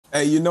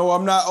Hey,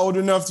 I'm not old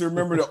enough to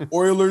remember the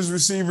Oilers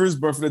receivers,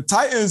 but for the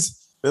Titans,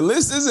 the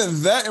list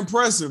isn't that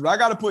impressive. I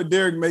got to put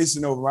Derek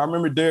Mason over. I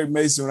remember Derek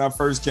Mason when I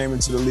first came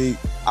into the league.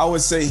 I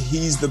would say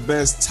he's the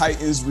best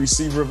Titans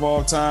receiver of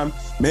all time.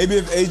 Maybe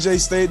if AJ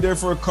stayed there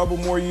for a couple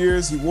more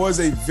years, he was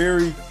a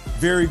very,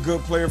 very good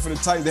player for the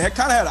Titans. They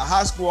kind of had a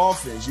high school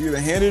offense. You either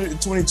handed it to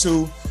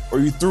 22 or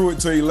you threw it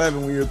to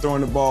 11 when you're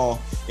throwing the ball,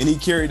 and he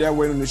carried that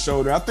weight on his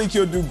shoulder. I think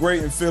he'll do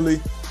great in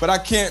Philly, but I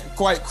can't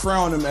quite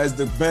crown him as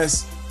the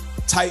best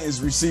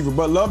Titans receiver,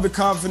 but love the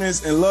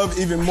confidence and love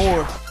even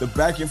more the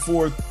back and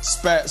forth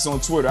spats on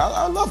Twitter.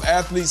 I love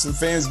athletes and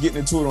fans getting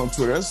into it on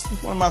Twitter. That's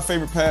one of my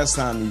favorite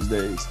pastimes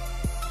these days.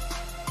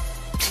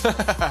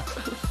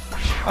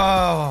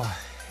 Oh,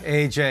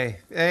 AJ,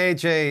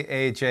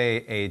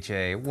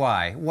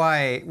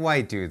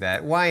 why do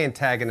that? Why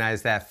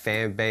antagonize that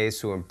fan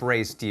base who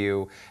embraced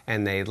you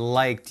and they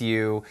liked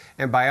you?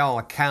 And by all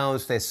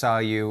accounts, they saw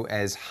you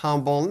as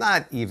humble,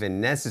 not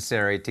even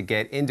necessary to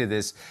get into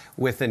this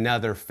with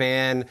another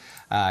fan.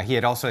 He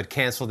had also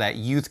canceled that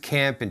youth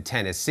camp in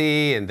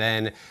Tennessee. And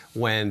then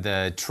when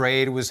the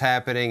trade was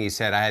happening, he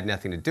said, I had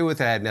nothing to do with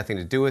it.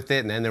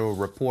 And then there were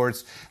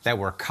reports that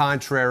were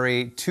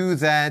contrary to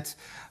that.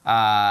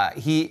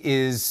 He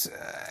is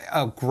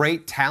a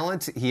great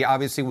talent. He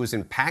obviously was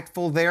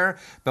impactful there,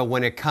 but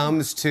when it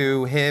comes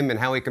to him and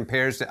how he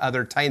compares to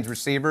other Titans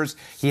receivers,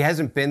 he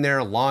hasn't been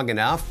there long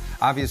enough.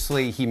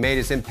 Obviously, he made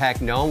his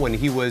impact known when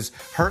he was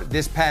hurt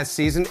this past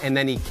season, and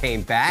then he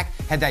came back,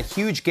 had that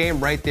huge game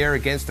right there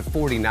against the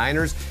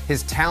 49ers.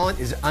 His talent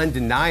is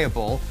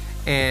undeniable.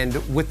 And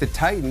with the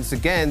Titans,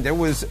 again, there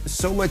was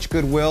so much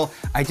goodwill.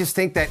 I just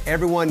think that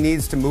everyone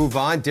needs to move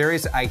on.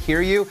 Darius, I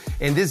hear you.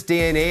 In this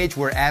day and age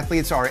where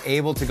athletes are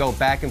able to go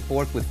back and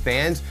forth with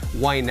fans,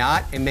 why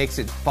not? It makes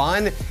it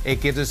fun. It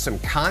gives us some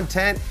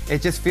content.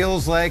 It just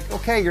feels like,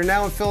 okay, you're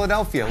now in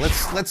Philadelphia.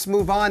 Let's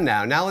move on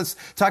now. Now let's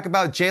talk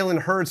about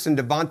Jalen Hurts and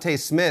Devontae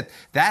Smith.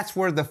 That's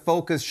where the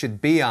focus should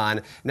be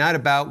on, not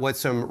about what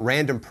some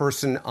random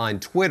person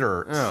on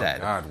Twitter said.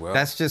 God, Will.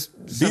 That's just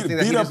something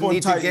that he doesn't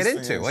need to get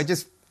into.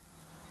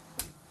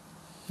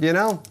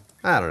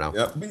 I don't know.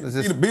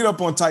 Yep. Beat up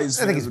on Titans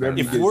fans whenever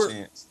you get a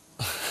chance.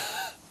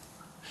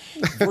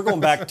 If we're going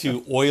back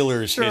to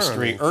Oilers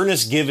history,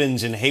 Ernest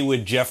Givens and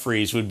Haywood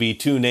Jeffries would be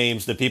two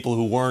names that people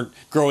who weren't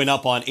growing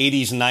up on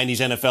 80s and 90s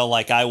NFL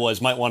like I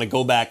was might want to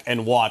go back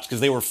and watch because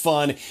they were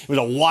fun. It was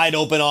a wide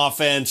open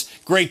offense,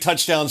 great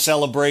touchdown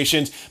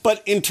celebrations.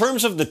 But in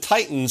terms of the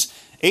Titans,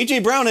 A.J.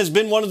 Brown has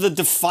been one of the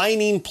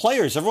defining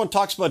players. Everyone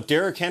talks about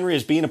Derrick Henry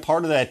as being a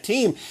part of that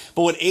team,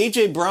 but what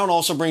A.J. Brown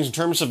also brings in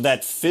terms of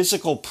that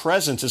physical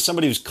presence as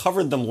somebody who's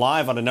covered them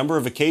live on a number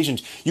of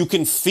occasions, you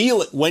can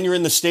feel it when you're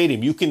in the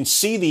stadium. You can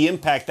see the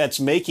impact that's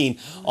making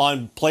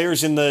on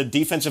players in the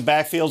defensive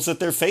backfields that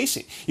they're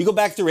facing. You go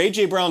back through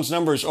A.J. Brown's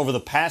numbers over the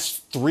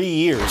past 3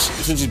 years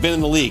since he's been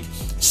in the league.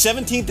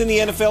 17th in the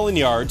NFL in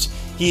yards.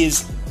 He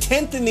is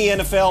 10th in the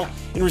NFL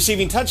in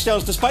receiving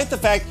touchdowns, despite the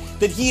fact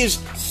that he is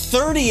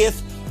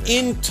 30th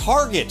in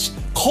targets.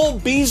 Cole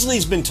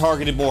Beasley's been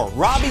targeted more.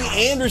 Robbie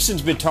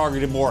Anderson's been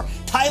targeted more.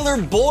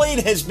 Tyler Boyd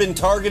has been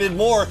targeted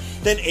more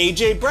than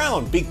A.J.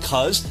 Brown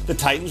because the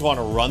Titans want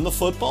to run the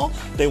football.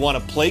 They want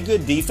to play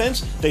good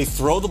defense. They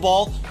throw the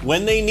ball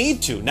when they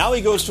need to. Now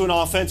he goes to an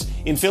offense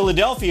in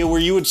Philadelphia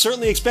where you would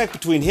certainly expect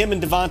between him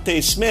and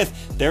Devontae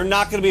Smith, they're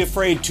not going to be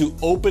afraid to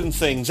open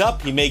things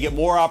up. He may get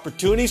more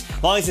opportunities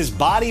as long as his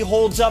body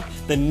holds up.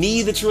 The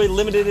knee that's really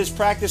limited his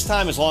practice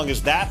time, as long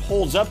as that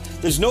holds up,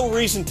 there's no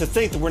reason to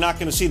think that we're not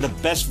going to see the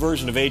best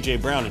version of A.J.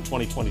 Brown in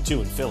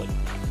 2022 in Philly.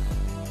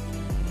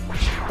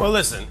 Well,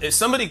 listen, if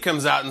somebody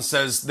comes out and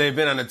says they've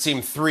been on a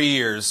team 3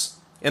 years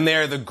and they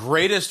are the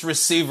greatest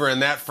receiver in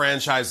that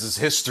franchise's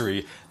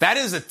history, that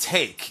is a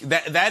take.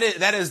 That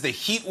is the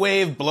heat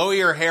wave, blow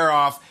your hair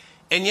off.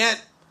 And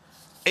yet,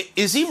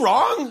 is he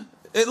wrong?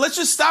 Let's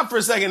just stop for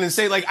a second and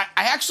say, I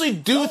actually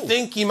do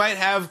think he might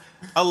have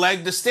a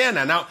leg to stand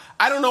on. Now,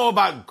 I don't know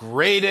about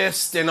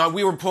greatest, and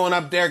we were pulling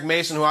up Derek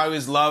Mason, who I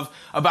always love,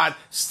 about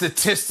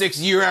statistics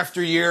year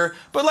after year.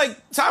 But like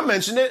Tom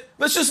mentioned it,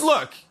 let's just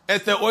look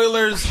at the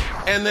Oilers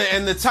and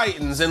the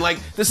Titans. And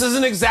this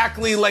isn't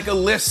exactly like a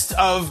list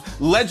of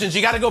legends.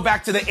 You got to go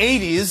back to the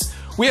 80s.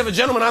 We have a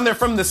gentleman on there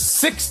from the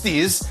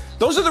 60s.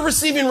 Those are the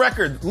receiving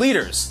record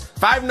leaders.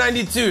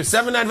 592,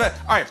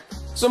 795. All right.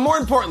 So more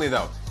importantly,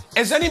 though,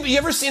 has you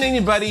ever seen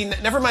anybody,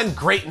 never mind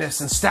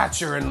greatness and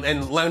stature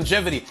and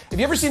longevity, have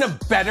you ever seen a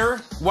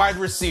better wide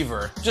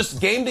receiver,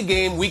 just game to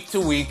game, week to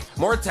week,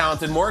 more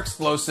talented, more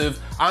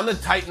explosive on the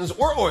Titans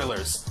or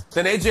Oilers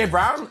than A.J.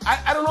 Brown?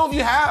 I don't know if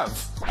you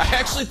have. I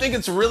actually think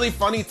it's a really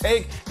funny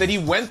take that he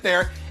went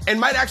there and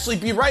might actually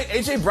be right.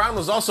 A.J. Brown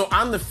was also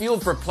on the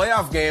field for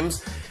playoff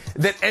games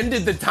that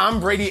ended the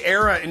Tom Brady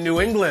era in New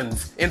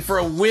England and for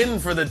a win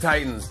for the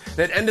Titans,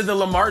 that ended the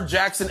Lamar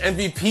Jackson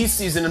MVP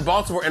season in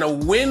Baltimore and a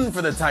win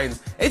for the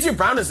Titans. A.J.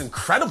 Brown is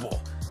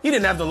incredible. He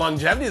didn't have the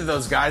longevity that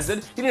those guys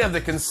did. He didn't have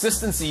the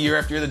consistency year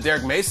after year that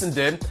Derek Mason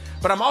did.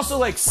 But I'm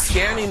also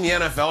scanning the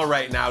NFL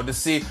right now to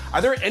see,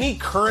 are there any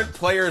current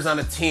players on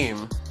a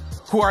team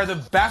who are the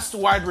best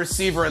wide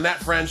receiver in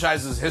that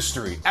franchise's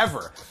history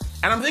ever.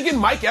 And I'm thinking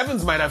Mike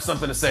Evans might have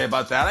something to say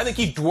about that. I think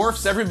he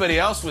dwarfs everybody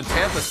else with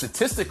Tampa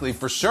statistically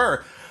for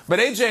sure. But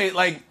AJ,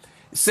 like,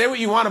 say what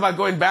you want about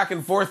going back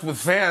and forth with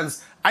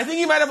fans. I think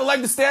he might have a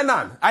leg to stand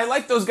on. I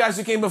like those guys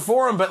who came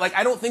before him, but like,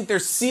 I don't think their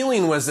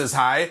ceiling was as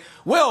high.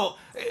 Will,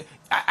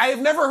 I have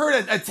never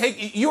heard a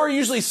take. You are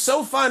usually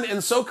so fun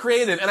and so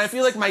creative, and I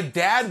feel like my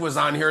dad was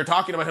on here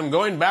talking about him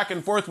going back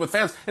and forth with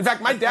fans. In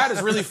fact, my dad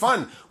is really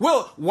fun.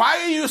 Will, why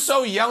are you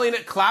so yelling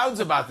at clouds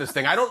about this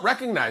thing? I don't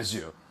recognize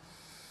you.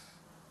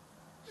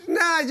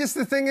 Nah, just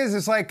the thing is,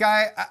 it's like,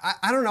 I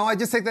don't know. I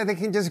just think that they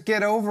can just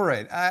get over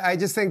it. I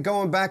just think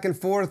going back and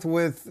forth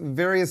with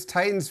various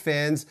Titans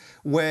fans,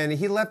 when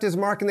he left his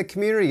mark in the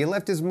community, he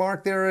left his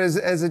mark there as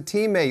a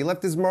teammate, he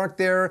left his mark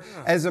there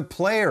as a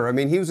player. I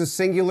mean, he was a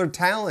singular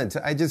talent.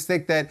 I just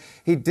think that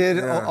he did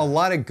a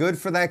lot of good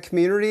for that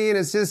community, and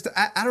it's just,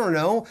 I don't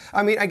know.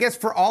 I mean, I guess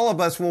for all of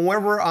us, when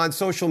we're on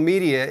social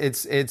media,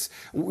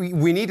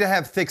 we need to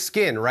have thick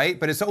skin, right?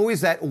 But it's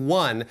always that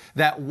one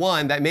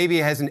that maybe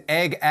has an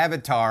egg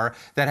avatar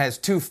that has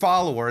 2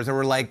 followers, and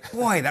we're like,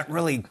 boy, that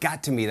really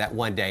got to me that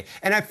one day.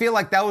 And I feel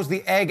like that was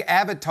the egg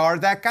avatar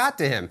that got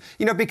to him.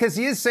 You know, because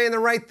he is saying the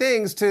right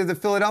things to the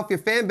Philadelphia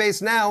fan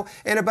base now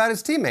and about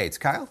his teammates.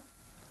 Kyle?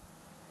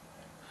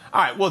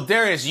 All right, well,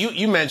 Darius,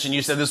 you mentioned,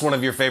 you said this is one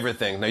of your favorite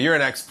things. Now, you're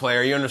an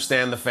ex-player. You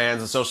understand the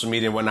fans and social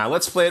media and whatnot.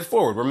 Let's play it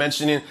forward. We're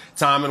mentioning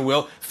Tom and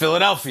Will,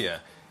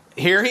 Philadelphia.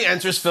 Here he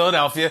enters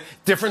Philadelphia,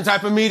 different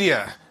type of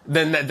media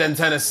than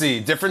Tennessee,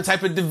 different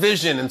type of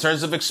division in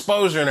terms of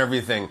exposure and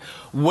everything.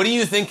 What do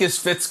you think his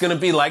fit's going to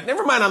be like?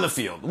 Never mind on the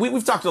field.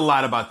 We've talked a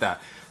lot about that.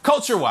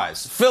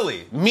 Culture-wise,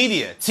 Philly,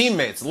 media,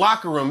 teammates,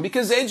 locker room,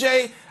 because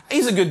AJ,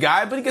 he's a good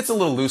guy, but he gets a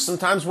little loose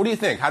sometimes. What do you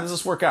think? How does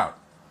this work out?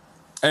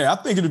 Hey, I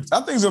think it's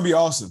gonna be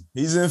awesome.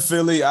 He's in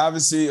Philly,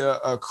 obviously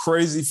a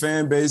crazy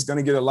fan base,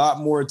 gonna get a lot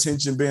more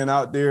attention being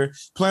out there,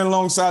 playing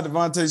alongside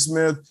DeVonta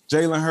Smith,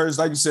 Jalen Hurts,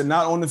 like you said,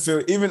 not on the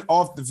field, even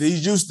off the field.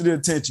 He's used to the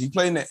attention. He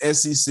played in the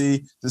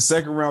SEC, the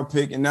 2nd round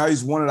pick, and now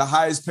he's one of the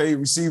highest paid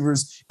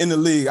receivers in the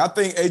league. I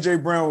think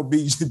AJ Brown will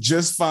be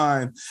just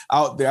fine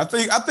out there. I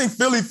think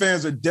Philly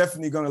fans are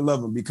definitely gonna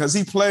love him because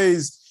he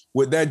plays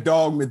with that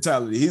dog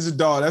mentality. He's a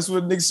dog. That's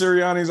what Nick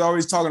Sirianni is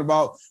always talking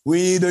about.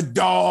 We need a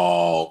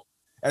dog,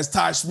 as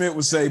Ty Schmidt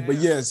would say. But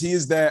yes, he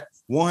is that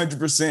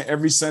 100%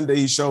 every Sunday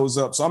he shows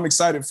up. So I'm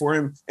excited for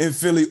him in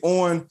Philly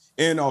on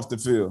and off the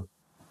field.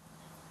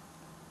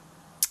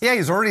 Yeah,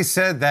 he's already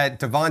said that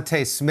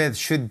DeVonta Smith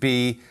should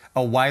be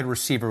a wide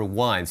receiver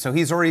 1. So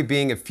he's already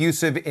being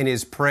effusive in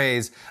his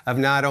praise of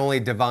not only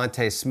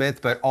DeVonta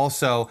Smith, but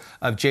also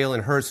of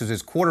Jalen Hurts, who's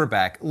his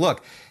quarterback.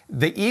 Look,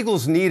 the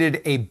Eagles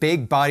needed a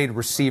big-bodied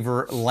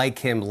receiver like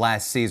him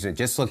last season.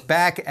 Just look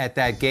back at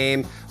that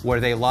game where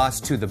they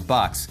lost to the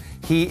Bucs.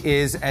 He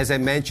is, as I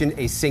mentioned,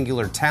 a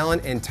singular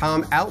talent, and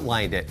Tom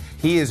outlined it.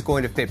 He is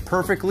going to fit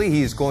perfectly.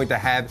 He's going to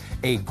have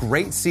a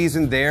great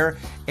season there,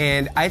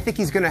 and I think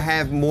he's going to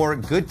have more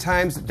good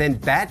times than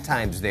bad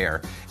times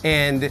there.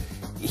 And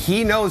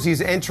he knows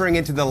he's entering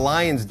into the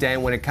lion's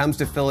den when it comes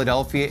to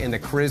Philadelphia and the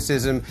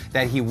criticism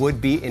that he would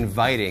be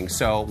inviting.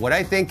 So what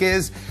I think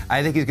is,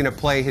 I think he's going to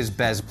play his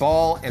best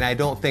ball, and I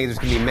don't think there's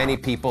going to be many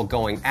people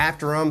going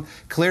after him.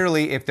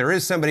 Clearly, if there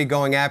is somebody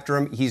going after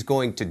him, he's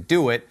going to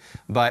do it.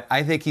 But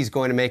I think he's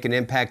going to make an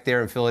impact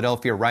there in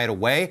Philadelphia right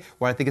away,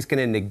 where I think it's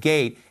going to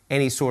negate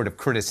any sort of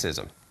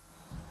criticism.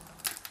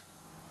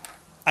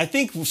 I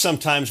think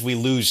sometimes we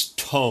lose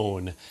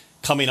tone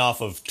coming off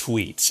of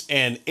tweets.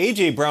 And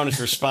A.J. Brown is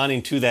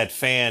responding to that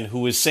fan who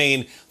was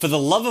saying, for the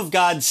love of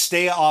God,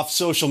 stay off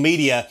social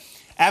media,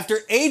 after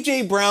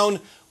A.J. Brown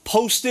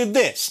posted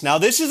this. Now,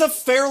 this is a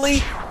fairly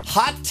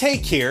hot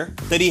take here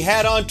that he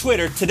had on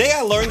Twitter. Today,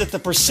 I learned that the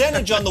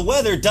percentage on the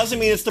weather doesn't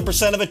mean it's the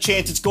percent of a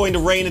chance it's going to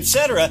rain,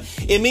 etc.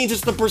 It means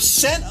it's the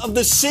percent of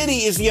the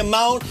city is the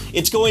amount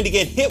it's going to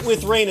get hit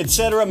with rain,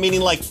 etc.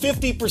 Meaning like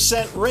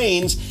 50%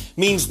 rains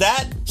means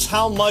that's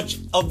how much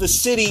of the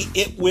city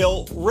it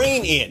will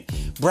rain in.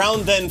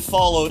 Brown then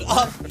followed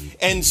up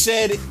and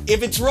said,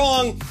 if it's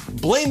wrong,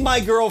 blame my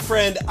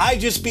girlfriend. I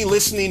just be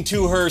listening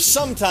to her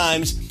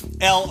sometimes,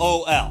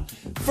 LOL.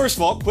 First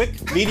of all,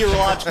 quick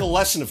meteorological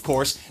lesson, of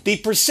course. The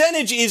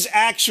percentage is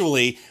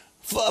actually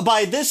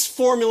by this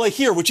formula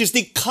here, which is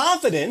the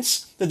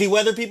confidence that the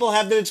weather people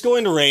have that it's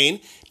going to rain,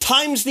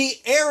 times the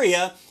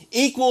area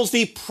equals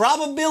the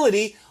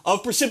probability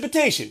of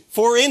precipitation.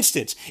 For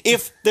instance,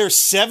 if they're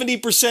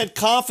 70%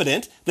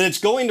 confident that it's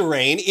going to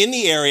rain in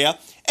the area,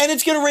 and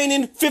it's going to rain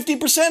in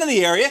 50% of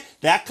the area,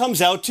 that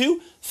comes out to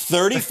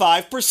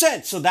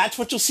 35%. So that's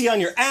what you'll see on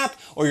your app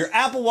or your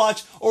Apple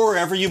Watch or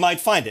wherever you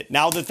might find it.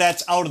 Now that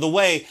that's out of the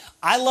way,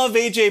 I love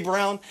A.J.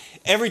 Brown.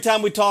 Every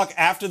time we talk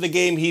after the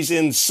game, he's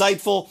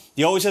insightful.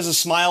 He always has a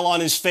smile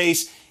on his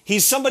face.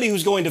 He's somebody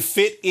who's going to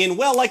fit in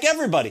well, like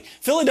everybody.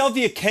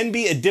 Philadelphia can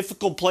be a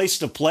difficult place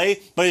to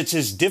play, but it's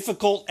as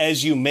difficult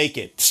as you make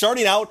it.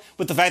 Starting out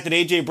with the fact that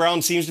A.J.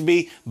 Brown seems to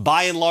be,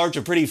 by and large,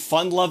 a pretty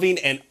fun-loving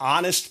and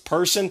honest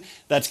person,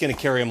 that's going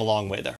to carry him a long way there.